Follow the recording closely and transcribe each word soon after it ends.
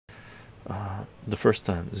the first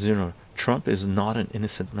time, zero. Trump is not an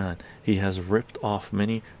innocent man. He has ripped off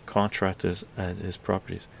many contractors at his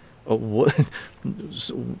properties. Oh, what?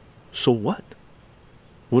 So what?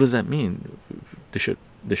 What does that mean? They should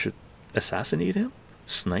assassinate him,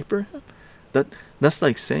 sniper him? That's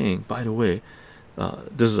like saying, by the way,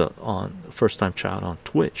 this is a on first time chat on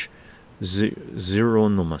Twitch.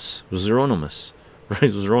 Zeronymous,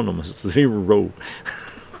 right? Zeronymous, zero,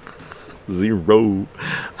 zero,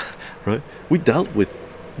 right? We dealt with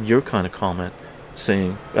your kind of comment,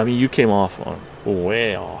 saying, I mean, you came off on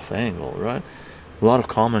way off angle, right? A lot of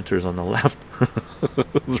commenters on the left,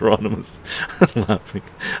 Zeronymous, laughing,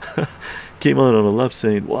 came out on the left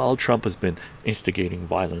saying, well, Trump has been instigating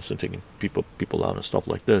violence and taking people out and stuff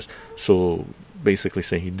like this, so basically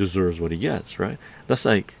saying he deserves what he gets, right? That's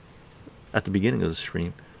like at the beginning of the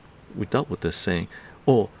stream we dealt with this, saying,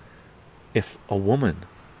 oh, if a woman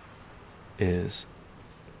is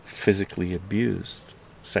physically abused,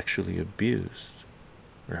 sexually abused,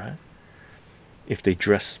 right, if they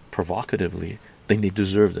dress provocatively, then they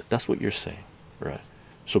deserved it. That's what you're saying, right?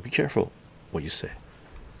 So be careful what you say,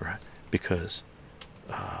 right? Because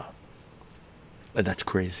that's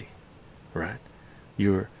crazy, right?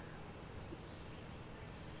 You're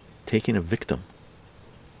taking a victim,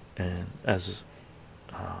 and as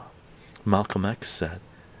Malcolm X said,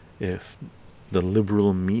 if the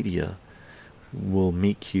liberal media will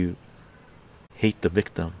make you hate the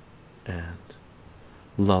victim and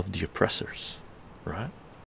love the oppressors, right?